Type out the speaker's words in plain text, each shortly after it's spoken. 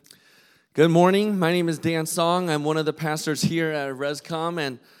Good morning. My name is Dan Song. I'm one of the pastors here at Rescom,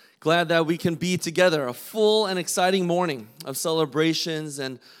 and glad that we can be together. A full and exciting morning of celebrations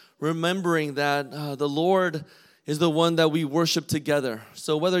and remembering that the Lord is the one that we worship together.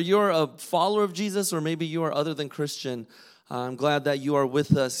 So whether you're a follower of Jesus or maybe you are other than Christian, I'm glad that you are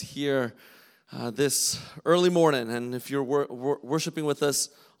with us here this early morning, and if you're worshiping with us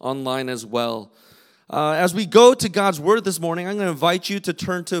online as well. As we go to God's Word this morning, I'm going to invite you to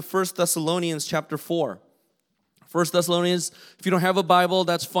turn to 1 Thessalonians chapter 4. 1 Thessalonians, if you don't have a Bible,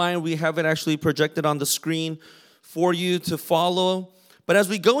 that's fine. We have it actually projected on the screen for you to follow. But as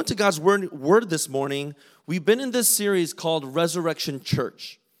we go into God's Word this morning, we've been in this series called Resurrection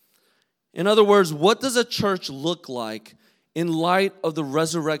Church. In other words, what does a church look like in light of the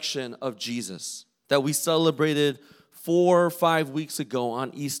resurrection of Jesus that we celebrated 4 or 5 weeks ago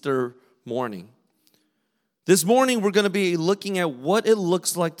on Easter morning? This morning, we're going to be looking at what it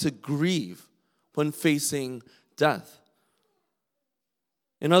looks like to grieve when facing death.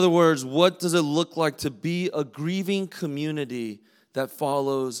 In other words, what does it look like to be a grieving community that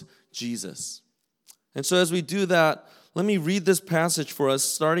follows Jesus? And so as we do that, let me read this passage for us,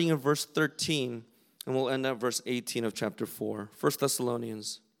 starting in verse 13, and we'll end at verse 18 of chapter 4, 1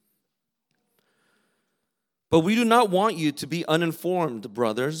 Thessalonians. But we do not want you to be uninformed,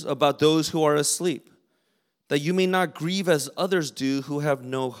 brothers, about those who are asleep, that you may not grieve as others do who have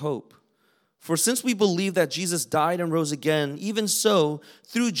no hope. For since we believe that Jesus died and rose again, even so,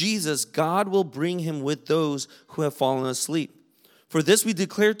 through Jesus, God will bring him with those who have fallen asleep. For this we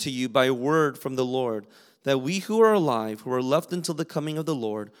declare to you by a word from the Lord, that we who are alive, who are left until the coming of the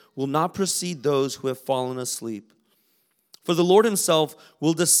Lord, will not precede those who have fallen asleep. For the Lord himself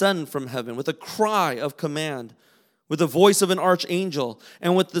will descend from heaven with a cry of command, with the voice of an archangel,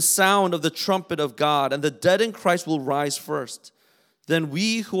 and with the sound of the trumpet of God, and the dead in Christ will rise first. Then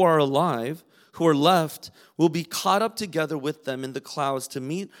we who are alive, who are left, will be caught up together with them in the clouds to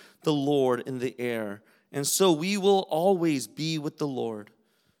meet the Lord in the air. And so we will always be with the Lord.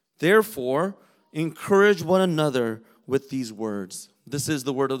 Therefore, encourage one another with these words. This is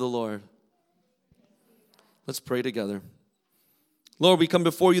the word of the Lord. Let's pray together. Lord, we come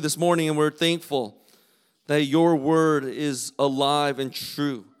before you this morning and we're thankful that your word is alive and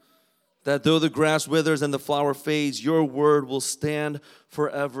true, that though the grass withers and the flower fades, your word will stand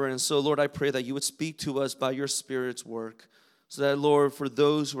forever. And so, Lord, I pray that you would speak to us by your Spirit's work, so that, Lord, for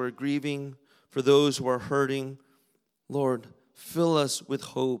those who are grieving, for those who are hurting, Lord, fill us with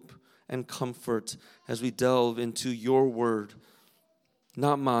hope and comfort as we delve into your word,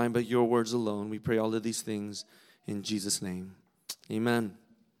 not mine, but your words alone. We pray all of these things in Jesus' name. Amen.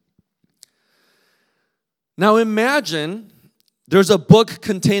 Now imagine there's a book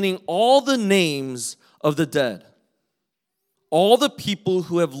containing all the names of the dead, all the people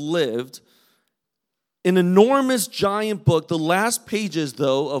who have lived, an enormous giant book, the last pages,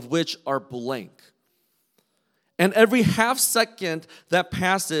 though, of which are blank. And every half second that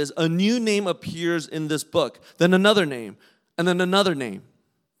passes, a new name appears in this book, then another name, and then another name.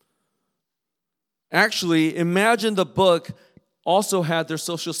 Actually, imagine the book also had their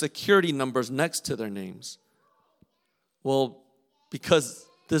social security numbers next to their names. Well, because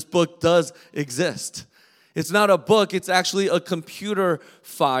this book does exist. It's not a book, it's actually a computer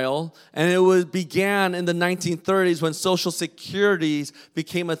file, and it began in the 1930s when social securities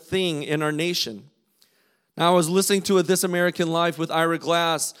became a thing in our nation. Now, I was listening to This American Life with Ira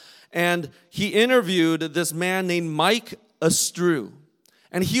Glass, and he interviewed this man named Mike Astrue,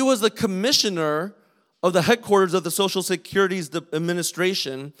 and he was the commissioner of the headquarters of the Social Securities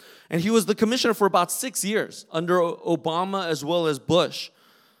Administration, and he was the commissioner for about 6 years under Obama as well as Bush.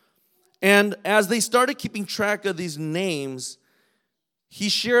 And as they started keeping track of these names, he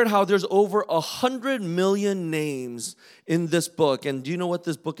shared how there's over 100 million names in this book. And do you know what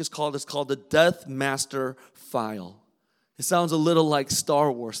this book is called? It's called the Death Master File. It sounds a little like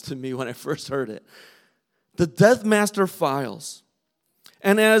Star Wars to me when I first heard it. The Death Master Files.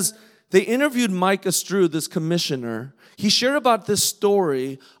 And as they interviewed Mike Astrue, this commissioner, he shared about this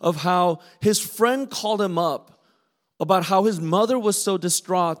story of how his friend called him up about how his mother was so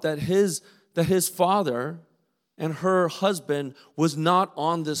distraught that his father and her husband was not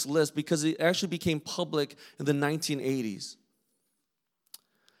on this list because it actually became public in the 1980s.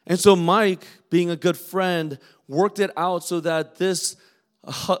 And so Mike, being a good friend, worked it out so that this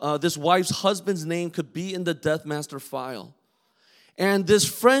wife's husband's name could be in the Death Master File. And this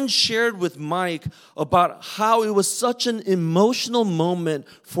friend shared with Mike about how it was such an emotional moment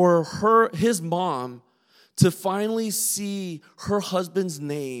for his mom to finally see her husband's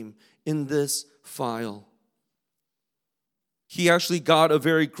name in this file. he actually got a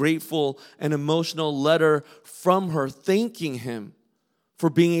very grateful and emotional letter from her thanking him for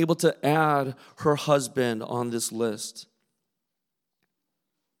being able to add her husband on this list.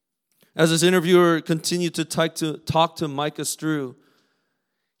 As this interviewer continued to talk to Micah Strew,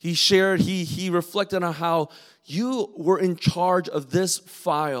 he reflected on how you were in charge of this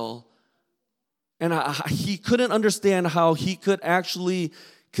file, and he couldn't understand how he could actually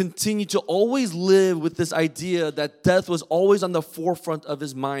continue to always live with this idea that death was always on the forefront of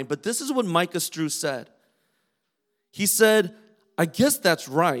his mind. But this is what Micah Strew said. He said, I guess that's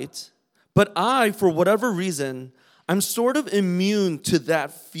right, but I, for whatever reason, I'm sort of immune to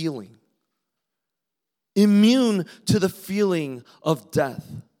that feeling. Immune to the feeling of death,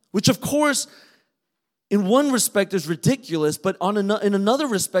 which of course, in one respect is ridiculous, but in another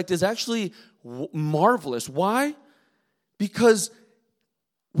respect is actually marvelous. Why? Because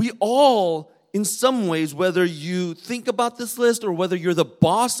we all, in some ways, whether you think about this list or whether you're the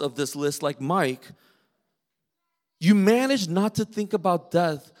boss of this list like Mike, you manage not to think about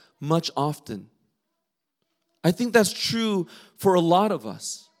death much often. I think that's true for a lot of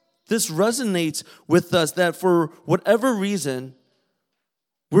us. This resonates with us that for whatever reason,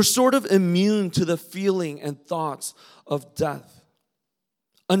 we're sort of immune to the feeling and thoughts of death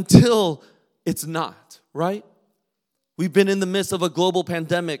until it's not, right? We've been in the midst of a global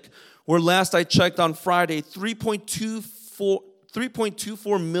pandemic where last I checked on Friday,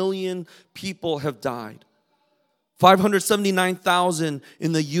 3.24 million people have died. 579,000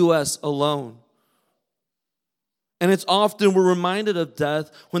 in the U.S. alone. And it's often we're reminded of death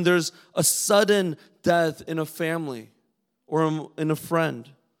when there's a sudden death in a family or in a friend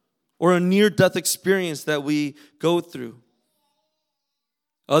or a near-death experience that we go through.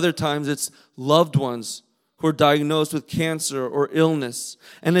 Other times it's loved ones who are diagnosed with cancer or illness.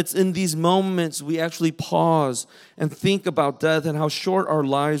 And it's in these moments we actually pause and think about death and how short our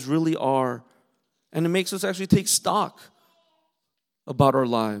lives really are. And it makes us actually take stock about our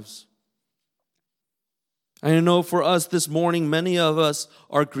lives. I know for us this morning, many of us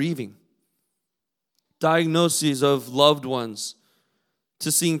are grieving. Diagnoses of loved ones,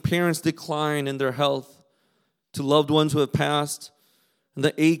 to seeing parents decline in their health, to loved ones who have passed, and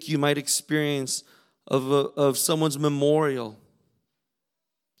the ache you might experience of someone's memorial.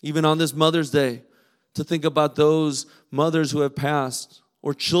 Even on this Mother's Day, to think about those mothers who have passed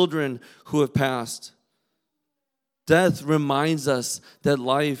or children who have passed. Death reminds us that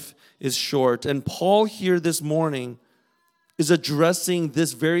life is short. And Paul here this morning is addressing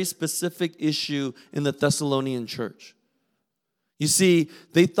this very specific issue in the Thessalonian church. You see,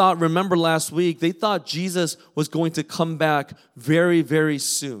 remember last week, they thought Jesus was going to come back very, very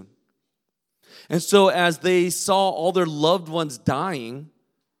soon. And so as they saw all their loved ones dying,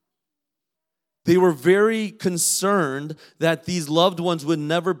 they were very concerned that these loved ones would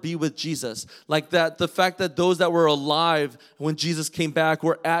never be with Jesus. Like that, the fact that those that were alive when Jesus came back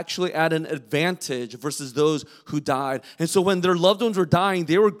were actually at an advantage versus those who died. And so when their loved ones were dying,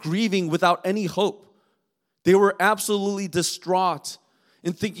 they were grieving without any hope. They were absolutely distraught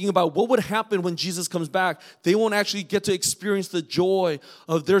in thinking about what would happen when Jesus comes back. They won't actually get to experience the joy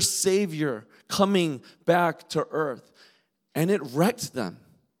of their Savior coming back to earth. And it wrecked them.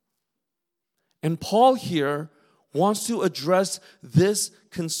 And Paul here wants to address this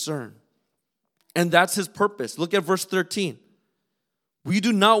concern. And that's his purpose. Look at verse 13. We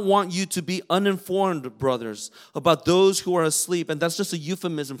do not want you to be uninformed, brothers, about those who are asleep. And that's just a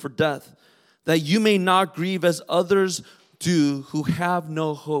euphemism for death. That you may not grieve as others do who have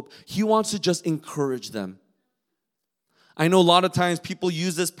no hope. He wants to just encourage them. I know a lot of times people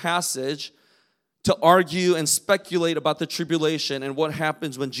use this passage to argue and speculate about the tribulation and what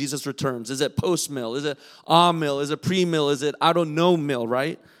happens when Jesus returns. Is it post-mill? Is it a-mill? Is it pre-mill? Is it I don't know mill,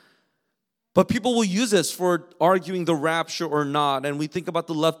 right? But people will use this for arguing the rapture or not. And we think about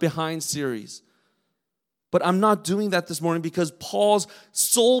the Left Behind series. But I'm not doing that this morning because Paul's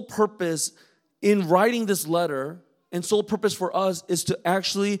sole purpose in writing this letter and sole purpose for us is to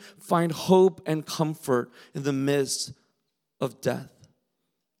actually find hope and comfort in the midst of death.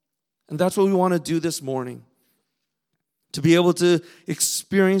 And that's what we want to do this morning. To be able to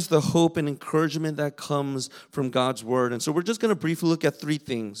experience the hope and encouragement that comes from God's word. And so we're just going to briefly look at three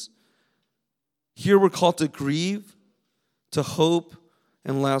things. Here we're called to grieve, to hope,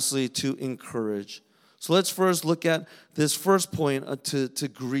 and lastly, to encourage. So let's first look at this first point, to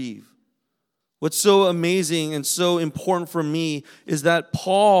grieve. What's so amazing and so important for me is that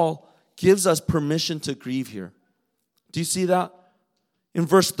Paul gives us permission to grieve here. Do you see that? In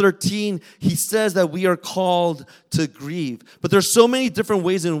verse 13, he says that we are called to grieve. But there's so many different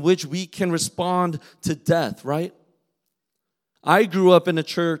ways in which we can respond to death, right? I grew up in a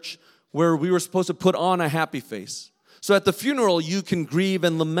church where we were supposed to put on a happy face. So at the funeral, you can grieve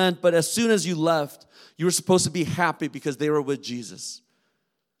and lament, but as soon as you left, you were supposed to be happy because they were with Jesus.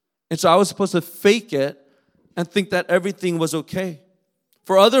 And so I was supposed to fake it and think that everything was okay.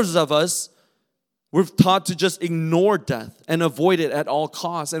 For others of us, we're taught to just ignore death and avoid it at all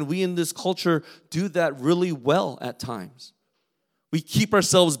costs. And we in this culture do that really well at times. We keep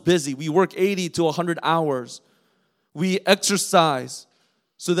ourselves busy. We work 80 to 100 hours. We exercise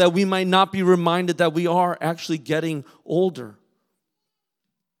so that we might not be reminded that we are actually getting older.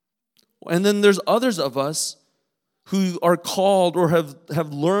 And then there's others of us who are called or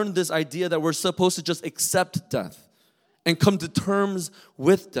have learned this idea that we're supposed to just accept death and come to terms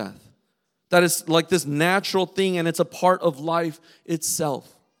with death. That is like this natural thing and it's a part of life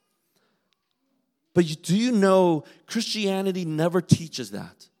itself. But do you know Christianity never teaches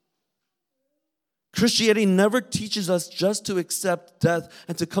that? Christianity never teaches us just to accept death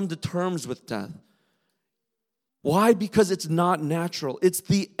and to come to terms with death. Why? Because it's not natural. It's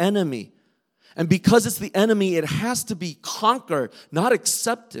the enemy. And because it's the enemy, it has to be conquered, not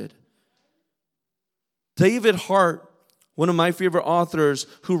accepted. David Hart, one of my favorite authors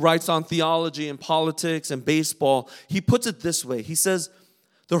who writes on theology and politics and baseball, he puts it this way. He says,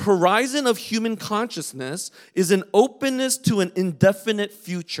 the horizon of human consciousness is an openness to an indefinite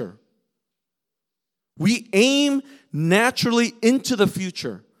future. We aim naturally into the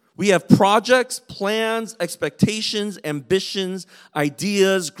future. We have projects, plans, expectations, ambitions,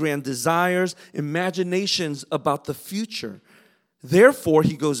 ideas, grand desires, imaginations about the future. Therefore,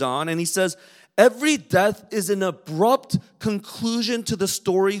 he goes on and he says, every death is an abrupt conclusion to the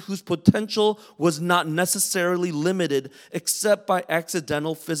story whose potential was not necessarily limited except by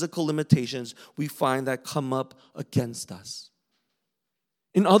accidental physical limitations we find that come up against us.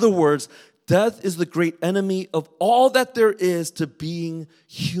 In other words, death is the great enemy of all that there is to being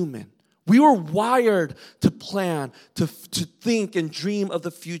human. We were wired to plan, to think and dream of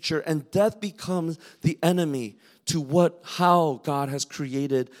the future, and death becomes the enemy to how God has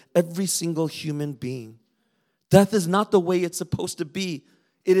created every single human being. Death is not the way it's supposed to be.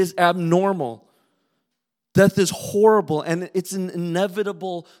 It is abnormal. Death is horrible, and it's an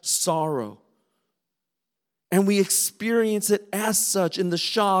inevitable sorrow. And we experience it as such in the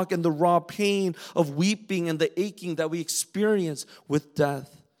shock and the raw pain of weeping and the aching that we experience with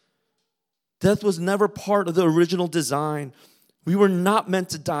death. Death was never part of the original design. We were not meant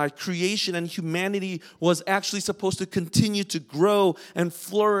to die. Creation and humanity was actually supposed to continue to grow and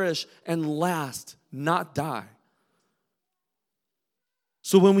flourish and last, not die.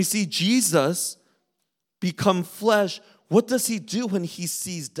 So when we see Jesus become flesh, what does he do when he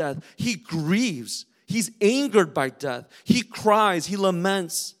sees death? He grieves. He's angered by death. He cries. He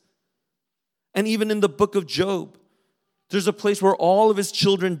laments. And even in the book of Job, there's a place where all of his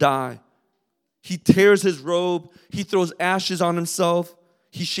children die. He tears his robe. He throws ashes on himself.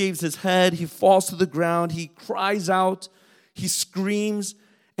 He shaves his head. He falls to the ground. He cries out. He screams.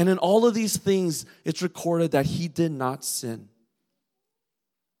 And in all of these things, it's recorded that he did not sin.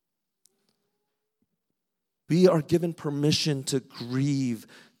 We are given permission to grieve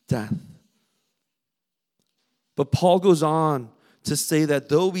death. But Paul goes on to say that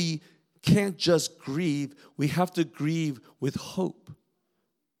though we can't just grieve, we have to grieve with hope.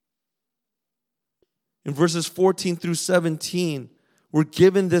 In verses 14 through 17, we're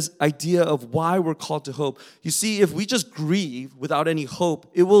given this idea of why we're called to hope. You see, if we just grieve without any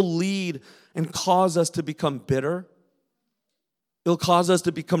hope, it will lead and cause us to become bitter. It'll cause us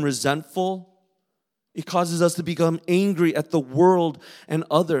to become resentful. It causes us to become angry at the world and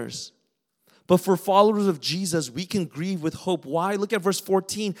others. But for followers of Jesus, we can grieve with hope. Why? Look at verse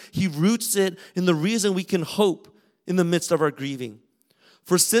 14. He roots it in the reason we can hope in the midst of our grieving.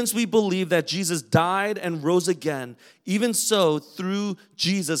 For since we believe that Jesus died and rose again, even so, through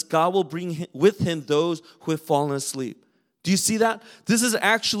Jesus, God will bring with him those who have fallen asleep. Do you see that? This is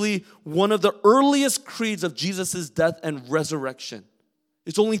actually one of the earliest creeds of Jesus' death and resurrection.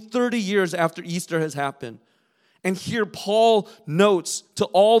 It's only 30 years after Easter has happened. And here Paul notes to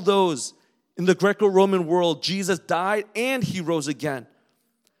all those in the Greco-Roman world, Jesus died and he rose again.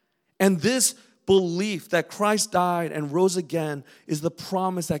 And this belief that Christ died and rose again is the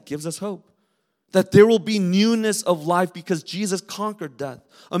promise that gives us hope. That there will be newness of life because Jesus conquered death.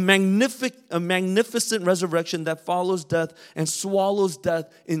 A magnificent resurrection that follows death and swallows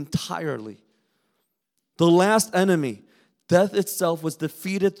death entirely. The last enemy, death itself, was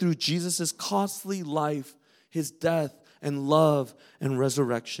defeated through Jesus' costly life, his death and love and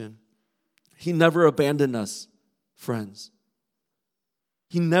resurrection. He never abandoned us, friends.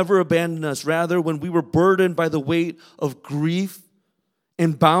 He never abandoned us. Rather, when we were burdened by the weight of grief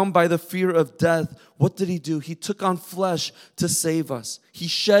and bound by the fear of death, what did he do? He took on flesh to save us. He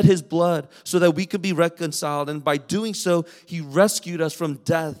shed his blood so that we could be reconciled. And by doing so, he rescued us from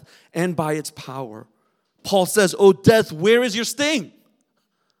death and by its power. Paul says, "O death, where is your sting?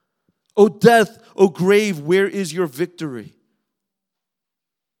 O death, O grave, where is your victory?"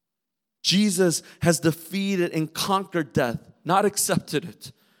 Jesus has defeated and conquered death, not accepted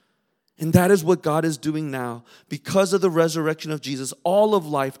it. And that is what God is doing now. Because of the resurrection of Jesus, all of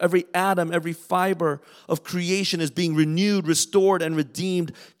life, every atom, every fiber of creation is being renewed, restored, and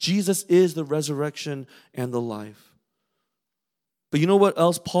redeemed. Jesus is the resurrection and the life. But you know what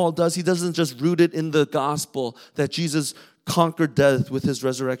else Paul does? He doesn't just root it in the gospel that Jesus conquered death with his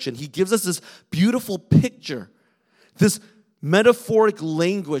resurrection. He gives us this beautiful picture, this metaphoric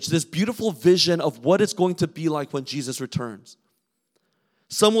language, this beautiful vision of what it's going to be like when Jesus returns.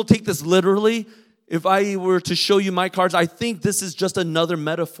 Some will take this literally. If I were to show you my cards, I think this is just another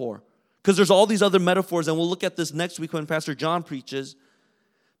metaphor. Because there's all these other metaphors, and we'll look at this next week when Pastor John preaches.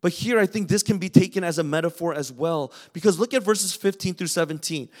 But here I think this can be taken as a metaphor as well. Because look at verses 15 through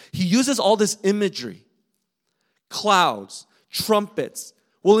 17. He uses all this imagery. Clouds, trumpets.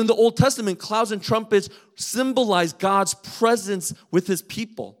 Well, in the Old Testament, clouds and trumpets symbolize God's presence with his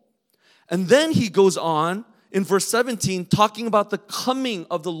people. And then he goes on in verse 17, talking about the coming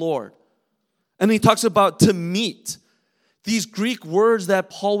of the Lord. And he talks about to meet. These Greek words that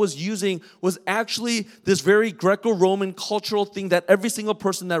Paul was using was actually this very Greco-Roman cultural thing that every single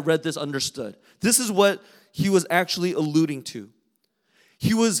person that read this understood. This is what he was actually alluding to.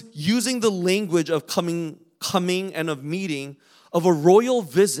 He was using the language of coming and of meeting, of a royal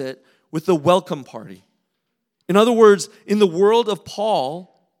visit with a welcome party. In other words, in the world of Paul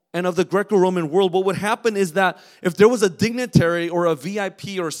and of the Greco-Roman world, what would happen is that if there was a dignitary or a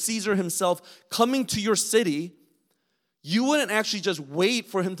VIP or Caesar himself coming to your city, you wouldn't actually just wait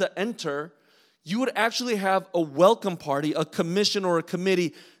for him to enter. You would actually have a welcome party, a commission or a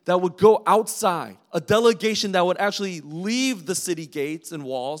committee that would go outside, a delegation that would actually leave the city gates and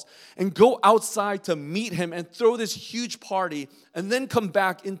walls and go outside to meet him and throw this huge party and then come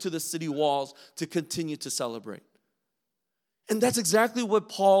back into the city walls to continue to celebrate. And that's exactly what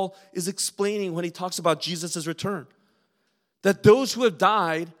Paul is explaining when he talks about Jesus' return. That those who have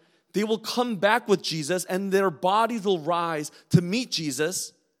died, they will come back with Jesus and their bodies will rise to meet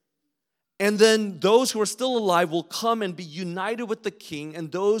Jesus. And then those who are still alive will come and be united with the King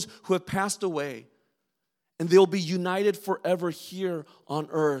and those who have passed away. And they'll be united forever here on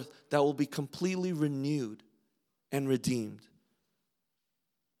earth that will be completely renewed and redeemed.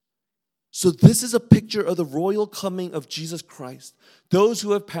 So this is a picture of the royal coming of Jesus Christ. Those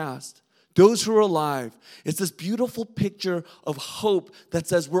who have passed, those who are alive. It's this beautiful picture of hope that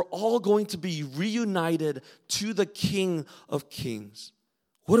says we're all going to be reunited to the King of Kings.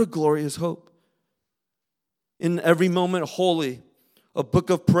 What a glorious hope. In Every Moment Holy, a book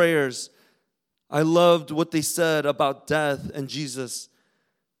of prayers, I loved what they said about death and Jesus.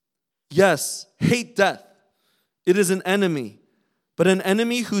 Yes, hate death. It is an enemy. But an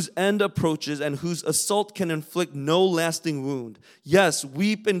enemy whose end approaches and whose assault can inflict no lasting wound. Yes,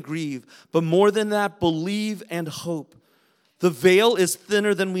 weep and grieve, but more than that, believe and hope. The veil is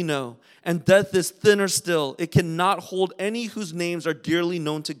thinner than we know, and death is thinner still. It cannot hold any whose names are dearly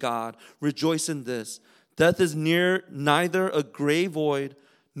known to God. Rejoice in this. Death is near neither a grave void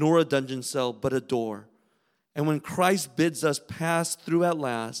nor a dungeon cell, but a door. And when Christ bids us pass through at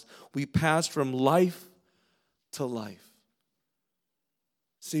last, we pass from life to life.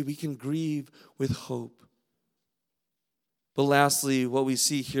 See, we can grieve with hope. But lastly, what we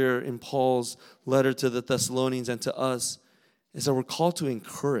see here in Paul's letter to the Thessalonians and to us is that we're called to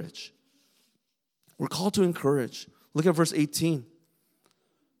encourage. We're called to encourage. Look at verse 18.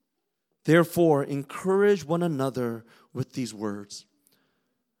 Therefore, encourage one another with these words.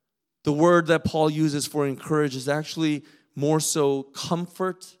 The word that Paul uses for encourage is actually more so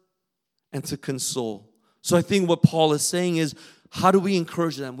comfort and to console. So I think what Paul is saying is, how do we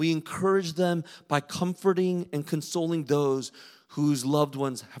encourage them? We encourage them by comforting and consoling those whose loved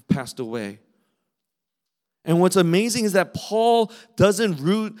ones have passed away. And what's amazing is that Paul doesn't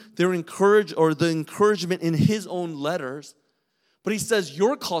root their encouragement in his own letters, but he says,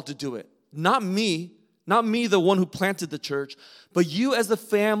 you're called to do it. Not me, the one who planted the church, but you as the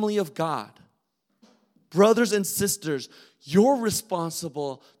family of God. Brothers and sisters, you're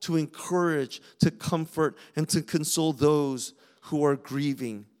responsible to encourage, to comfort, and to console those who are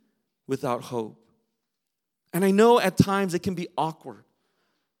grieving without hope. And I know at times it can be awkward.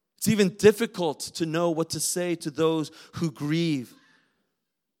 It's even difficult to know what to say to those who grieve.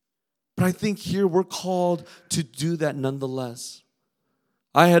 But I think here we're called to do that nonetheless.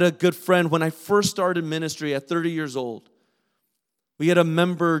 I had a good friend when I first started ministry at 30 years old. We had a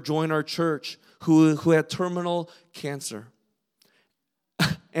member join our church who had terminal cancer.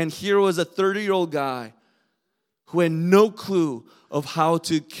 And here was a 30-year-old guy who had no clue of how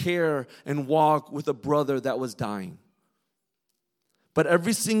to care and walk with a brother that was dying. But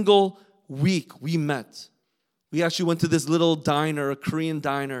every single week we met. We actually went to this little diner, a Korean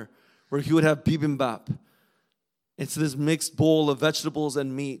diner, where he would have bibimbap. It's this mixed bowl of vegetables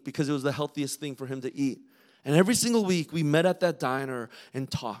and meat because it was the healthiest thing for him to eat. And every single week we met at that diner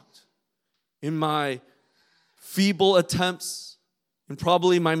and talked. In my feeble attempts and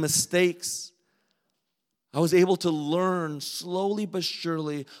probably my mistakes, I was able to learn slowly but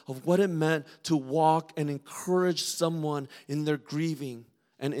surely of what it meant to walk and encourage someone in their grieving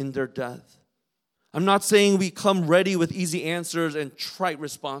and in their death. I'm not saying we come ready with easy answers and trite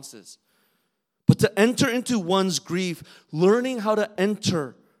responses, but to enter into one's grief, learning how to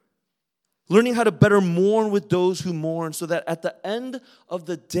better mourn with those who mourn so that at the end of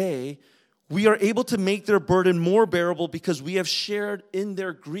the day, we are able to make their burden more bearable because we have shared in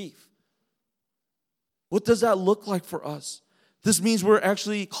their grief. What does that look like for us? This means we're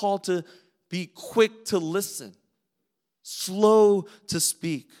actually called to be quick to listen, slow to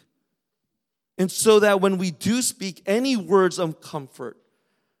speak. And so that when we do speak any words of comfort,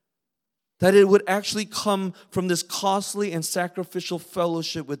 that it would actually come from this costly and sacrificial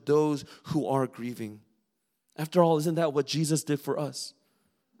fellowship with those who are grieving. After all, isn't that what Jesus did for us?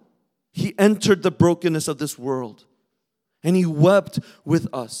 He entered the brokenness of this world, and He wept with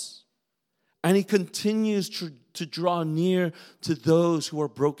us. And He continues to draw near to those who are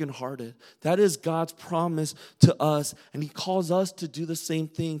brokenhearted. That is God's promise to us, and He calls us to do the same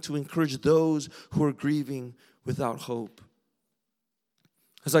thing, to encourage those who are grieving without hope.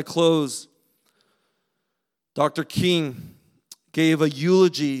 As I close, Dr. King gave a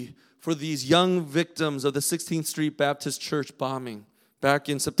eulogy for these young victims of the 16th Street Baptist Church bombing back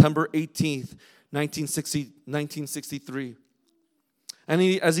in September 18th, 1963. And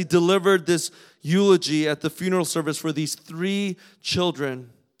as he delivered this eulogy at the funeral service for these 3 children,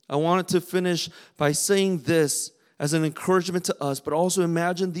 I wanted to finish by saying this as an encouragement to us, but also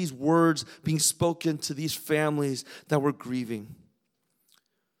imagine these words being spoken to these families that were grieving.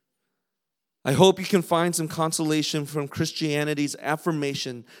 I hope you can find some consolation from Christianity's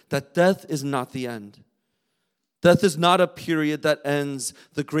affirmation that death is not the end. Death is not a period that ends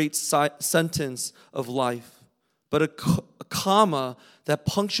the great sentence of life, but a comma that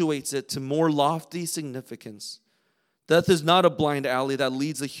punctuates it to more lofty significance. Death is not a blind alley that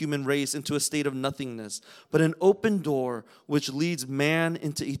leads the human race into a state of nothingness, but an open door which leads man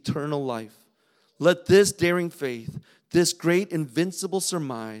into eternal life. Let this daring faith, this great invincible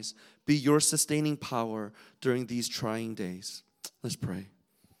surmise, be your sustaining power during these trying days. Let's pray.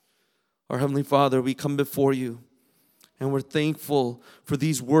 Our Heavenly Father, we come before you, and we're thankful for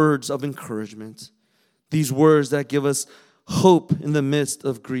these words of encouragement, these words that give us hope in the midst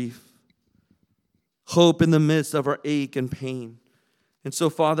of grief, hope in the midst of our ache and pain. And so,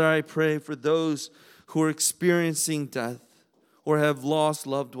 Father, I pray for those who are experiencing death or have lost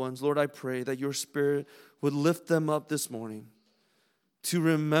loved ones. Lord, I pray that your Spirit would lift them up this morning to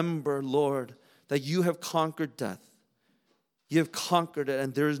remember, Lord, that you have conquered death. You have conquered it,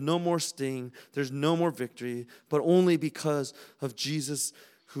 and there is no more sting, there's no more victory, but only because of Jesus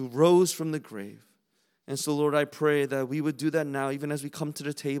who rose from the grave. And so, Lord, I pray that we would do that now, even as we come to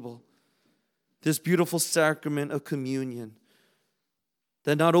the table. This beautiful sacrament of communion,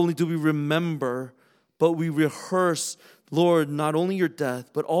 that not only do we remember, but we rehearse, Lord, not only your death,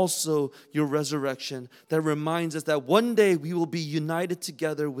 but also your resurrection, that reminds us that one day we will be united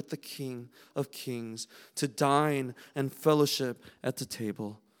together with the King of Kings to dine and fellowship at the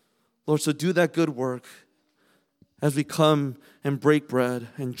table. Lord, so do that good work as we come and break bread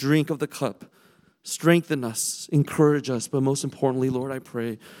and drink of the cup. Strengthen us, encourage us, but most importantly, Lord, I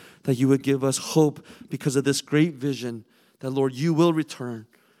pray that you would give us hope because of this great vision that, Lord, you will return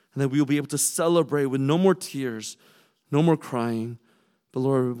and that we will be able to celebrate with no more tears, no more crying, but,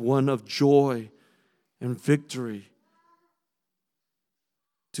 Lord, one of joy and victory.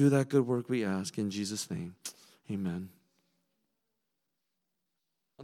 Do that good work we ask in Jesus' name. Amen.